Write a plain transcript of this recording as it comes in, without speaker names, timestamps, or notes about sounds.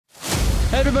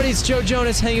everybody, it's Joe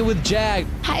Jonas hanging with JAG.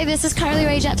 Hi, this is Carly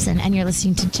Rae Jepsen, and you're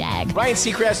listening to JAG. Ryan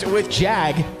Seacrest with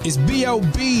JAG. It's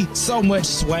B.O.B. So much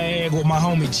swag with my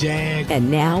homie JAG.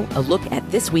 And now, a look at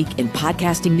this week in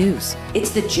podcasting news. It's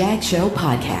the JAG Show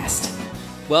podcast.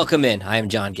 Welcome in. I am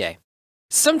John Gay.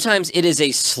 Sometimes it is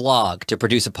a slog to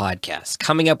produce a podcast.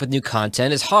 Coming up with new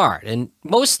content is hard, and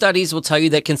most studies will tell you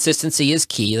that consistency is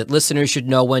key, that listeners should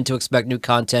know when to expect new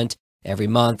content every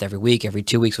month, every week, every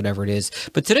 2 weeks, whatever it is.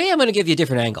 But today I'm going to give you a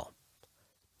different angle.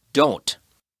 Don't.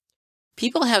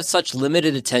 People have such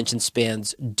limited attention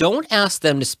spans. Don't ask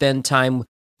them to spend time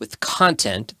with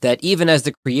content that even as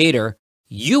the creator,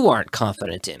 you aren't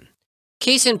confident in.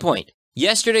 Case in point,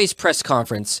 yesterday's press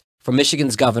conference from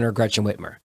Michigan's Governor Gretchen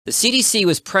Whitmer. The CDC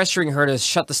was pressuring her to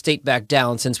shut the state back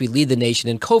down since we lead the nation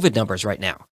in COVID numbers right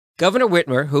now. Governor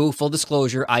Whitmer, who, full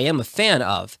disclosure, I am a fan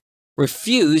of,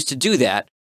 refused to do that,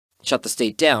 shut the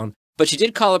state down, but she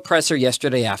did call a presser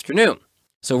yesterday afternoon.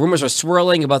 So rumors are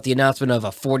swirling about the announcement of a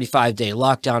 45-day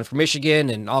lockdown for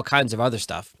Michigan and all kinds of other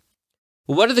stuff.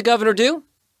 Well, what did the governor do?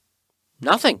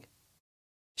 Nothing.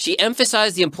 She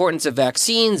emphasized the importance of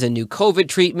vaccines and new COVID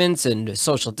treatments and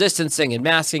social distancing and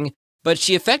masking, but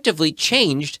she effectively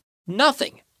changed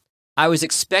nothing. I was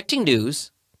expecting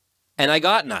news, and I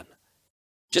got none.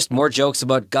 Just more jokes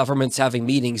about governments having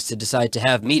meetings to decide to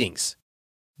have meetings.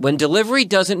 When delivery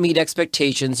doesn't meet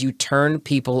expectations, you turn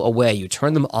people away. You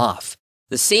turn them off.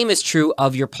 The same is true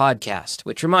of your podcast,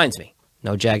 which reminds me,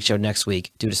 no JAG Show next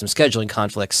week due to some scheduling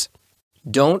conflicts.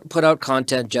 Don't put out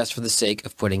content just for the sake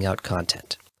of putting out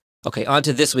content. Okay, on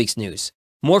to this week's news.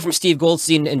 More from Steve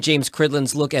Goldstein and James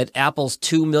Cridland's look at Apple's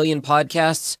 2 million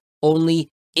podcasts. Only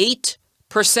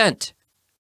 8%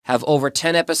 have over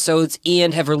 10 episodes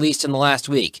and have released in the last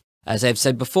week. As I've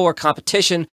said before,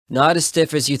 competition not as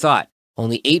stiff as you thought.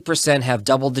 Only 8% have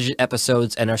double-digit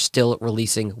episodes and are still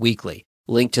releasing weekly.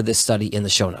 Link to this study in the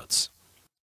show notes.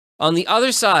 On the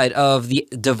other side of the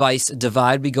device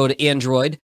divide, we go to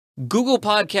Android. Google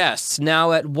Podcasts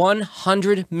now at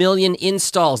 100 million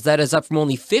installs. That is up from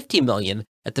only 50 million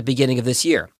at the beginning of this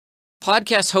year.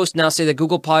 Podcast hosts now say that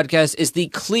Google Podcasts is the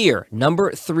clear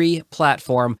number 3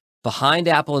 platform behind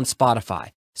Apple and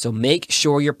Spotify. So make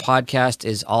sure your podcast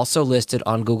is also listed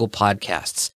on Google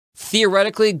Podcasts.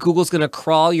 Theoretically, Google's going to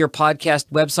crawl your podcast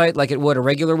website like it would a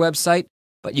regular website,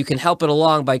 but you can help it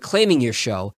along by claiming your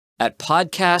show at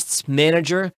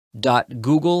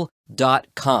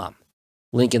podcastsmanager.google.com.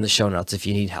 Link in the show notes if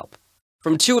you need help.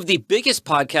 From two of the biggest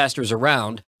podcasters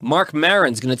around, Mark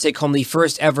Maron's going to take home the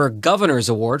first ever Governor's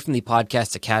Award from the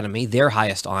Podcast Academy, their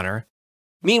highest honor.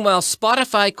 Meanwhile,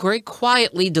 Spotify very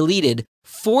quietly deleted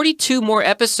 42 more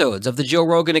episodes of the Joe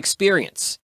Rogan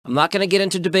Experience. I'm not going to get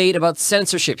into debate about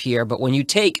censorship here, but when you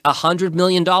take $100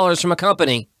 million from a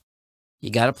company, you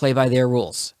got to play by their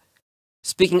rules.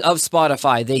 Speaking of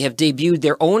Spotify, they have debuted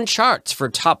their own charts for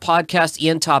top podcasts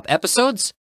and top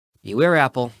episodes. Beware,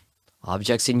 Apple.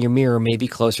 Objects in your mirror may be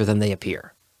closer than they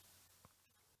appear.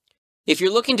 If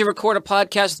you're looking to record a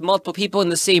podcast with multiple people in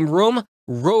the same room,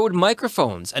 Rode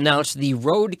Microphones announced the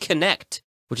Rode Connect,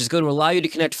 which is going to allow you to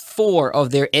connect 4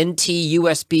 of their NT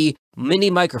USB mini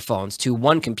microphones to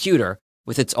one computer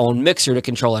with its own mixer to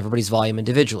control everybody's volume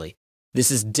individually. This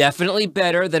is definitely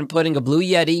better than putting a Blue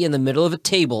Yeti in the middle of a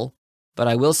table, but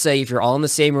I will say if you're all in the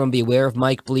same room, beware of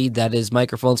mic bleed, that is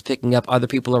microphones picking up other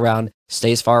people around,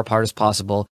 stay as far apart as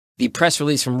possible. The press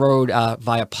release from Rode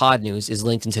via Pod News is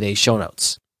linked in today's show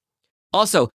notes.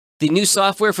 Also, the new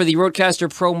software for the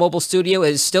Rodecaster Pro Mobile Studio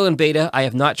is still in beta. I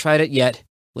have not tried it yet.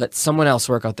 Let someone else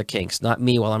work out the kinks, not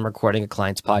me while I'm recording a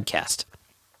client's podcast.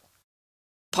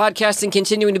 Podcasting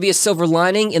continuing to be a silver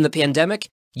lining in the pandemic.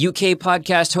 UK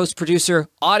podcast host-producer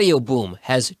Audio Boom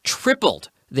has tripled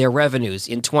their revenues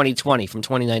in 2020 from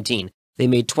 2019. They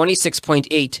made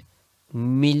 $26.8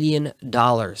 million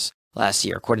last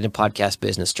year, according to Podcast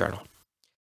Business Journal.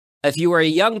 If you are a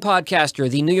young podcaster,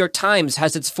 the New York Times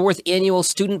has its 4th annual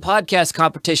student podcast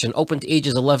competition open to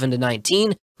ages 11 to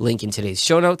 19. Link in today's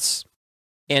show notes.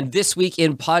 And this week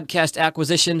in podcast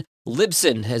acquisition,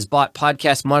 Libsyn has bought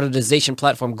podcast monetization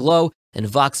platform Glow, and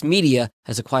Vox Media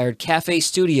has acquired Cafe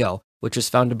Studio, which was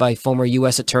founded by former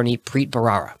U.S. Attorney Preet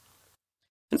Bharara.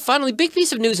 And finally, big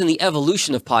piece of news in the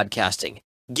evolution of podcasting.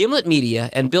 Gimlet Media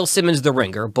and Bill Simmons' The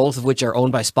Ringer, both of which are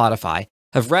owned by Spotify,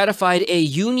 have ratified a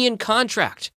union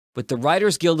contract with the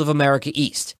Writers Guild of America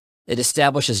East. It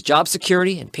establishes job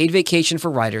security and paid vacation for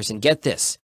writers, and get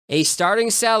this, a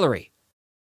starting salary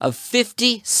of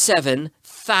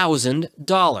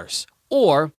 $57,000,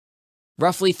 or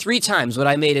roughly 3 times what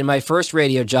I made in my first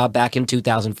radio job back in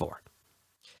 2004.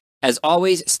 As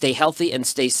always, stay healthy and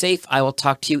stay safe. I will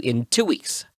talk to you in 2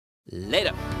 weeks.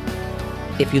 Later.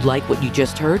 If you like what you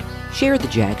just heard, share The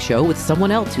Jag Show with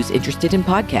someone else who's interested in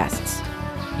podcasts.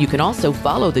 You can also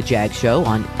follow The Jag Show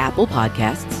on Apple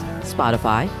Podcasts,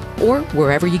 Spotify, or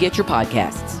wherever you get your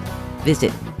podcasts.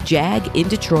 Visit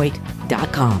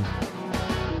jagindetroit.com.